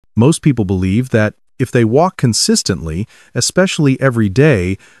Most people believe that if they walk consistently, especially every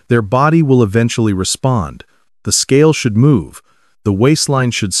day, their body will eventually respond. The scale should move, the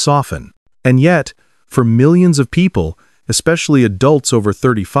waistline should soften. And yet, for millions of people, especially adults over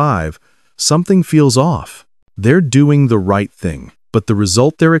 35, something feels off. They're doing the right thing, but the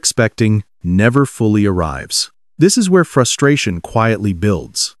result they're expecting never fully arrives. This is where frustration quietly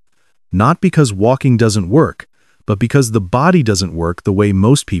builds. Not because walking doesn't work, but because the body doesn't work the way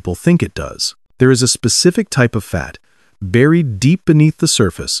most people think it does. There is a specific type of fat, buried deep beneath the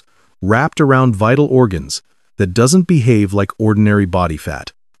surface, wrapped around vital organs, that doesn't behave like ordinary body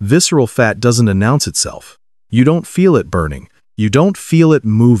fat. Visceral fat doesn't announce itself. You don't feel it burning. You don't feel it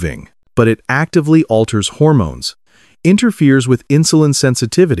moving, but it actively alters hormones, interferes with insulin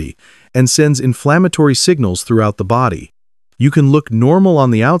sensitivity, and sends inflammatory signals throughout the body. You can look normal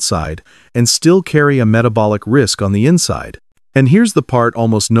on the outside and still carry a metabolic risk on the inside. And here's the part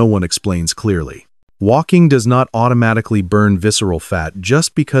almost no one explains clearly. Walking does not automatically burn visceral fat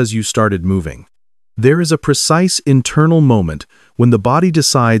just because you started moving. There is a precise internal moment when the body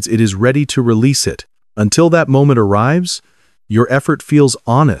decides it is ready to release it. Until that moment arrives, your effort feels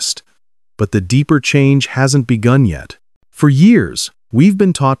honest, but the deeper change hasn't begun yet. For years, we've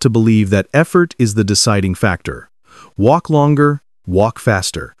been taught to believe that effort is the deciding factor. Walk longer, walk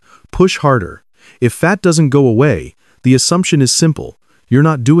faster, push harder. If fat doesn't go away, the assumption is simple: you're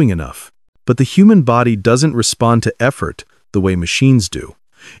not doing enough. But the human body doesn't respond to effort the way machines do.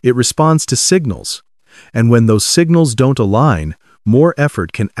 It responds to signals. And when those signals don't align, more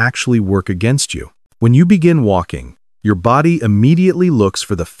effort can actually work against you. When you begin walking, your body immediately looks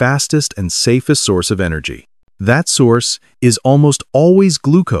for the fastest and safest source of energy. That source is almost always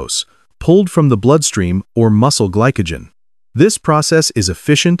glucose, pulled from the bloodstream or muscle glycogen. This process is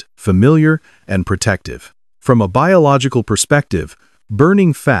efficient, familiar, and protective. From a biological perspective,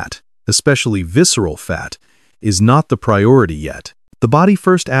 burning fat, especially visceral fat, is not the priority yet. The body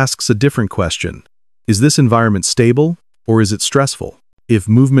first asks a different question. Is this environment stable, or is it stressful? If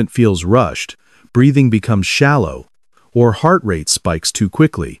movement feels rushed, breathing becomes shallow, or heart rate spikes too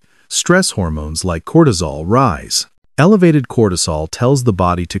quickly, stress hormones like cortisol rise. Elevated cortisol tells the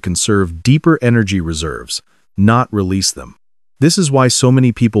body to conserve deeper energy reserves, not release them. This is why so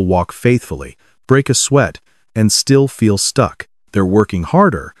many people walk faithfully, break a sweat, and still feel stuck. They're working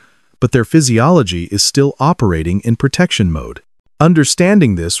harder, but their physiology is still operating in protection mode.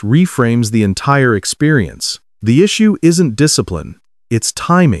 Understanding this reframes the entire experience. The issue isn't discipline, it's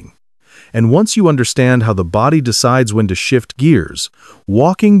timing. And once you understand how the body decides when to shift gears,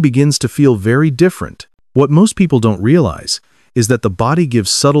 walking begins to feel very different. What most people don't realize is that the body gives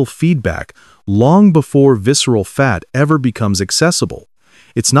subtle feedback long before visceral fat ever becomes accessible.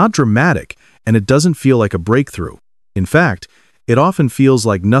 It's not dramatic, and it doesn't feel like a breakthrough. In fact, it often feels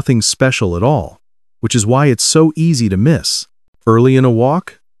like nothing special at all, which is why it's so easy to miss. Early in a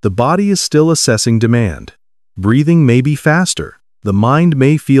walk, the body is still assessing demand. Breathing may be faster. The mind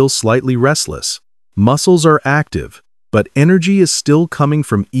may feel slightly restless. Muscles are active, but energy is still coming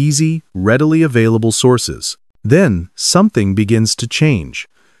from easy, readily available sources. Then, something begins to change.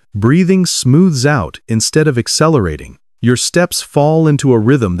 Breathing smooths out instead of accelerating. Your steps fall into a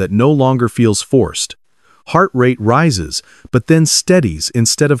rhythm that no longer feels forced. Heart rate rises, but then steadies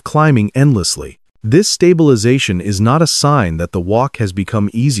instead of climbing endlessly. This stabilization is not a sign that the walk has become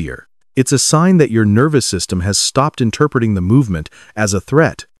easier. It's a sign that your nervous system has stopped interpreting the movement as a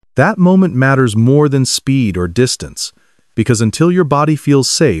threat. That moment matters more than speed or distance, because until your body feels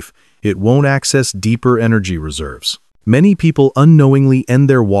safe, it won't access deeper energy reserves. Many people unknowingly end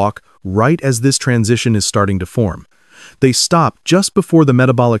their walk right as this transition is starting to form. They stop just before the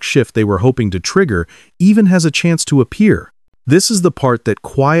metabolic shift they were hoping to trigger even has a chance to appear. This is the part that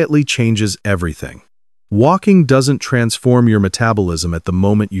quietly changes everything. Walking doesn't transform your metabolism at the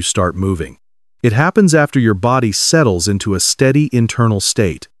moment you start moving. It happens after your body settles into a steady internal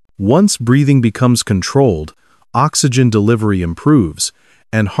state. Once breathing becomes controlled, oxygen delivery improves,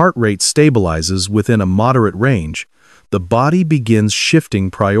 and heart rate stabilizes within a moderate range, the body begins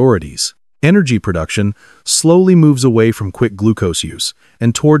shifting priorities. Energy production slowly moves away from quick glucose use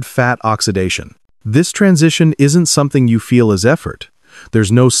and toward fat oxidation. This transition isn't something you feel as effort.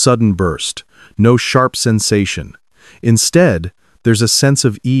 There's no sudden burst, no sharp sensation. Instead, there's a sense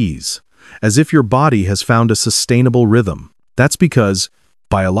of ease, as if your body has found a sustainable rhythm. That's because,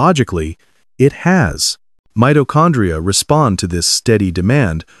 biologically, it has. Mitochondria respond to this steady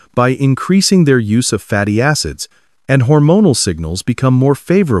demand by increasing their use of fatty acids, and hormonal signals become more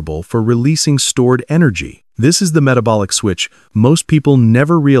favorable for releasing stored energy. This is the metabolic switch most people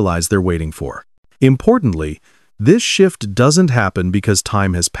never realize they're waiting for. Importantly, This shift doesn't happen because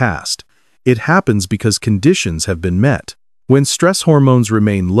time has passed. It happens because conditions have been met. When stress hormones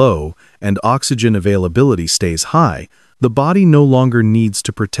remain low and oxygen availability stays high, the body no longer needs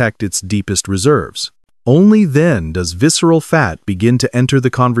to protect its deepest reserves. Only then does visceral fat begin to enter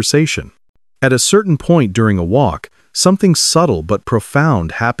the conversation. At a certain point during a walk, something subtle but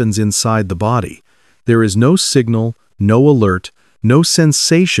profound happens inside the body. There is no signal, no alert, no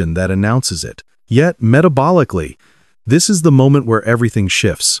sensation that announces it. Yet, metabolically, this is the moment where everything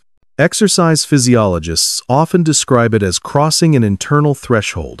shifts. Exercise physiologists often describe it as crossing an internal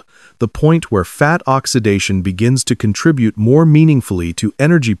threshold, the point where fat oxidation begins to contribute more meaningfully to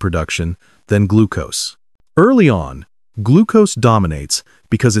energy production than glucose. Early on, glucose dominates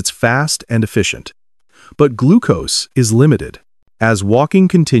because it's fast and efficient. But glucose is limited. As walking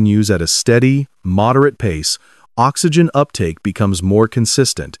continues at a steady, moderate pace, oxygen uptake becomes more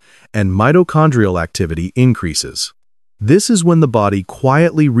consistent and mitochondrial activity increases. This is when the body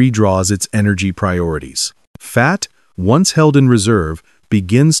quietly redraws its energy priorities. Fat, once held in reserve,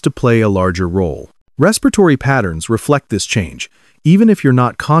 begins to play a larger role. Respiratory patterns reflect this change, even if you're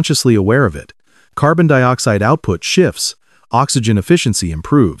not consciously aware of it. Carbon dioxide output shifts, oxygen efficiency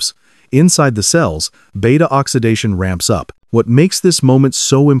improves. Inside the cells, beta oxidation ramps up. What makes this moment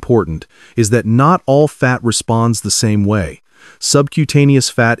so important is that not all fat responds the same way. Subcutaneous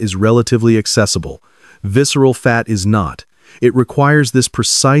fat is relatively accessible. Visceral fat is not. It requires this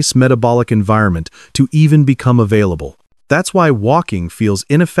precise metabolic environment to even become available. That's why walking feels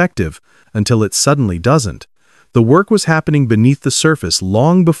ineffective until it suddenly doesn't. The work was happening beneath the surface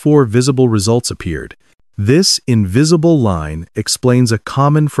long before visible results appeared. This invisible line explains a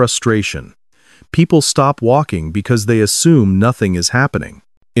common frustration. People stop walking because they assume nothing is happening.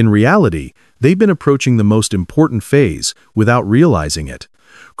 In reality, they've been approaching the most important phase without realizing it.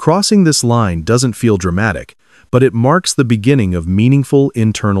 Crossing this line doesn't feel dramatic, but it marks the beginning of meaningful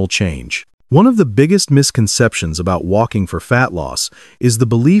internal change. One of the biggest misconceptions about walking for fat loss is the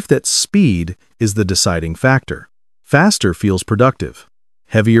belief that speed is the deciding factor. Faster feels productive.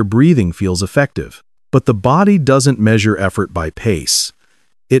 Heavier breathing feels effective. But the body doesn't measure effort by pace.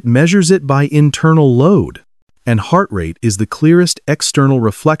 It measures it by internal load. And heart rate is the clearest external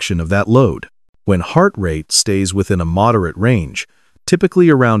reflection of that load. When heart rate stays within a moderate range, typically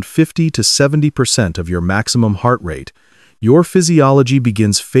around 50 to 70% of your maximum heart rate, your physiology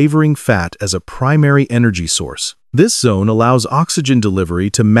begins favoring fat as a primary energy source. This zone allows oxygen delivery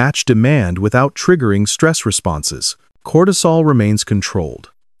to match demand without triggering stress responses. Cortisol remains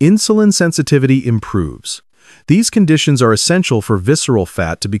controlled. Insulin sensitivity improves. These conditions are essential for visceral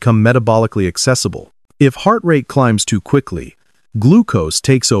fat to become metabolically accessible. If heart rate climbs too quickly, glucose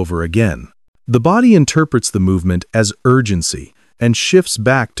takes over again. The body interprets the movement as urgency and shifts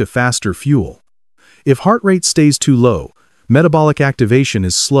back to faster fuel. If heart rate stays too low, metabolic activation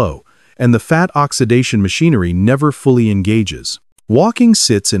is slow, and the fat oxidation machinery never fully engages. Walking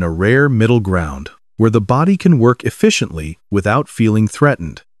sits in a rare middle ground, where the body can work efficiently without feeling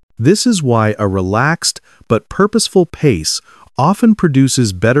threatened. This is why a relaxed but purposeful pace often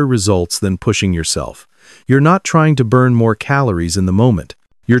produces better results than pushing yourself. You're not trying to burn more calories in the moment.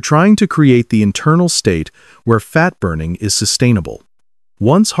 You're trying to create the internal state where fat burning is sustainable.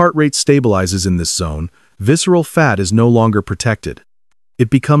 Once heart rate stabilizes in this zone, visceral fat is no longer protected.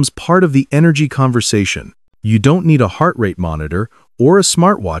 It becomes part of the energy conversation. You don't need a heart rate monitor or a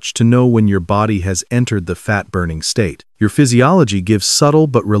smartwatch to know when your body has entered the fat-burning state. Your physiology gives subtle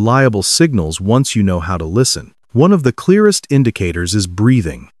but reliable signals once you know how to listen. One of the clearest indicators is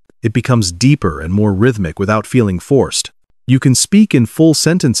breathing. It becomes deeper and more rhythmic without feeling forced. You can speak in full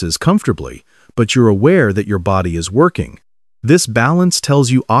sentences comfortably, but you're aware that your body is working. This balance tells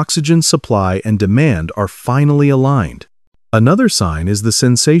you oxygen supply and demand are finally aligned. Another sign is the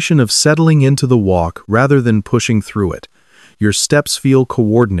sensation of settling into the walk rather than pushing through it. Your steps feel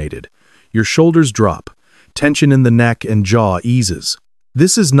coordinated. Your shoulders drop. Tension in the neck and jaw eases.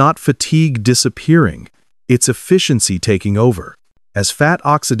 This is not fatigue disappearing. It's efficiency taking over. As fat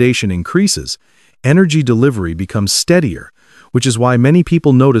oxidation increases, energy delivery becomes steadier, which is why many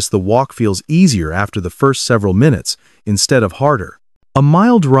people notice the walk feels easier after the first several minutes instead of harder. A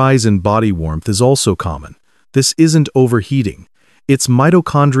mild rise in body warmth is also common. This isn't overheating. It's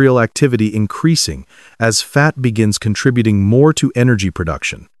mitochondrial activity increasing as fat begins contributing more to energy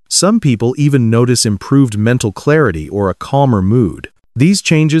production. Some people even notice improved mental clarity or a calmer mood. These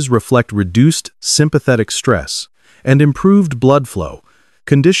changes reflect reduced sympathetic stress and improved blood flow,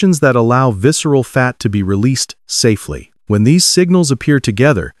 conditions that allow visceral fat to be released safely. When these signals appear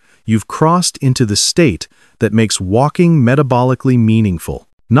together, you've crossed into the state that makes walking metabolically meaningful.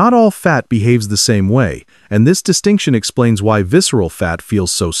 Not all fat behaves the same way, and this distinction explains why visceral fat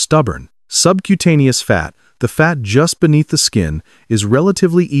feels so stubborn. Subcutaneous fat, the fat just beneath the skin, is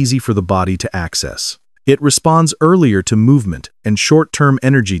relatively easy for the body to access. It responds earlier to movement and short-term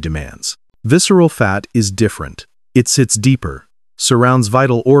energy demands. Visceral fat is different. It sits deeper, surrounds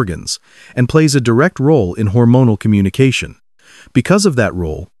vital organs, and plays a direct role in hormonal communication. Because of that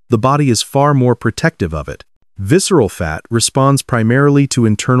role, the body is far more protective of it. Visceral fat responds primarily to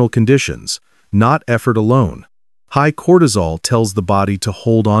internal conditions, not effort alone. High cortisol tells the body to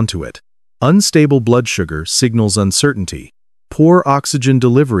hold on to it. Unstable blood sugar signals uncertainty. Poor oxygen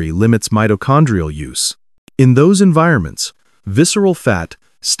delivery limits mitochondrial use. In those environments, visceral fat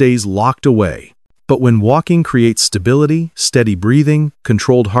stays locked away. But when walking creates stability, steady breathing,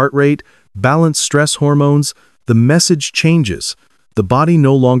 controlled heart rate, balanced stress hormones, the message changes. The body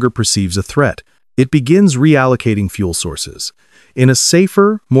no longer perceives a threat. It begins reallocating fuel sources in a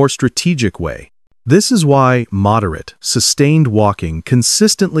safer, more strategic way. This is why moderate, sustained walking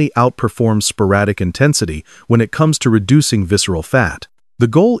consistently outperforms sporadic intensity when it comes to reducing visceral fat. The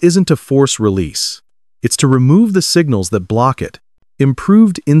goal isn't to force release. It's to remove the signals that block it.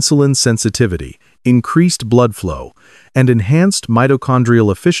 Improved insulin sensitivity, increased blood flow, and enhanced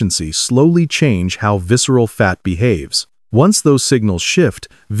mitochondrial efficiency slowly change how visceral fat behaves. Once those signals shift,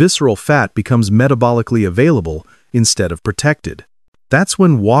 visceral fat becomes metabolically available instead of protected. That's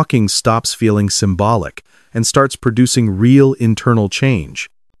when walking stops feeling symbolic and starts producing real internal change.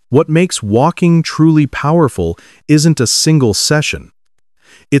 What makes walking truly powerful isn't a single session.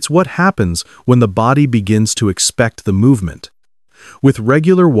 It's what happens when the body begins to expect the movement. With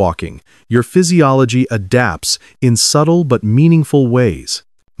regular walking, your physiology adapts in subtle but meaningful ways.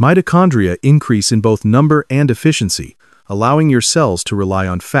 Mitochondria increase in both number and efficiency, allowing your cells to rely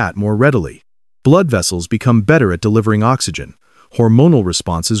on fat more readily. Blood vessels become better at delivering oxygen. Hormonal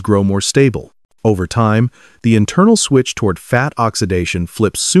responses grow more stable. Over time, the internal switch toward fat oxidation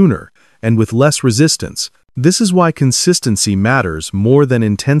flips sooner and with less resistance. This is why consistency matters more than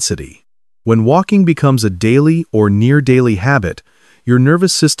intensity. When walking becomes a daily or near-daily habit, your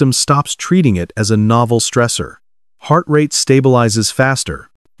nervous system stops treating it as a novel stressor. Heart rate stabilizes faster.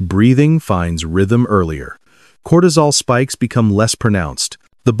 Breathing finds rhythm earlier. Cortisol spikes become less pronounced.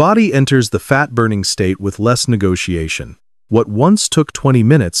 The body enters the fat-burning state with less negotiation. What once took 20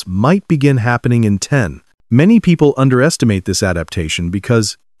 minutes might begin happening in 10. Many people underestimate this adaptation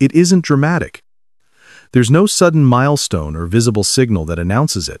because it isn't dramatic. There's no sudden milestone or visible signal that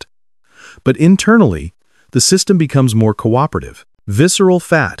announces it. But internally, the system becomes more cooperative. Visceral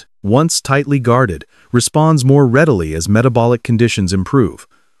fat, once tightly guarded, responds more readily as metabolic conditions improve.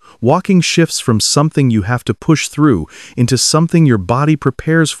 Walking shifts from something you have to push through into something your body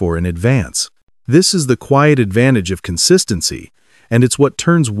prepares for in advance. This is the quiet advantage of consistency, and it's what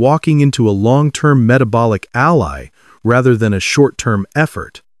turns walking into a long-term metabolic ally rather than a short-term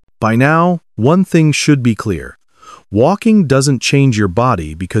effort. By now, one thing should be clear. Walking doesn't change your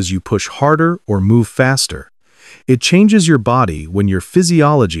body because you push harder or move faster. It changes your body when your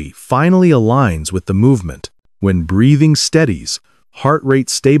physiology finally aligns with the movement, when breathing steadies, heart rate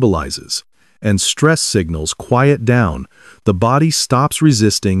stabilizes, and stress signals quiet down. The body stops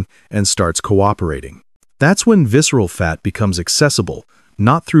resisting and starts cooperating. That's when visceral fat becomes accessible,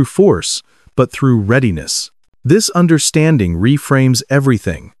 not through force, but through readiness. This understanding reframes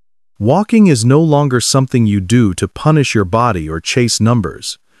everything. Walking is no longer something you do to punish your body or chase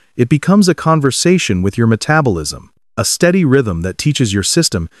numbers. It becomes a conversation with your metabolism, a steady rhythm that teaches your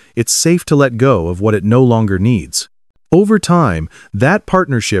system it's safe to let go of what it no longer needs. Over time, that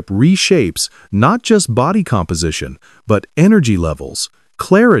partnership reshapes not just body composition, but energy levels,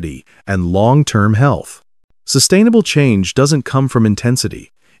 clarity, and long-term health. Sustainable change doesn't come from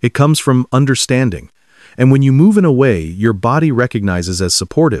intensity. It comes from understanding. And when you move in a way your body recognizes as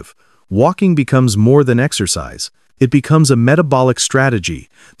supportive, walking becomes more than exercise. It becomes a metabolic strategy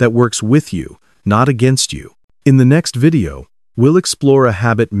that works with you, not against you. In the next video, we'll explore a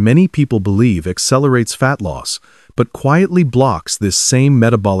habit many people believe accelerates fat loss, but quietly blocks this same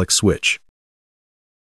metabolic switch.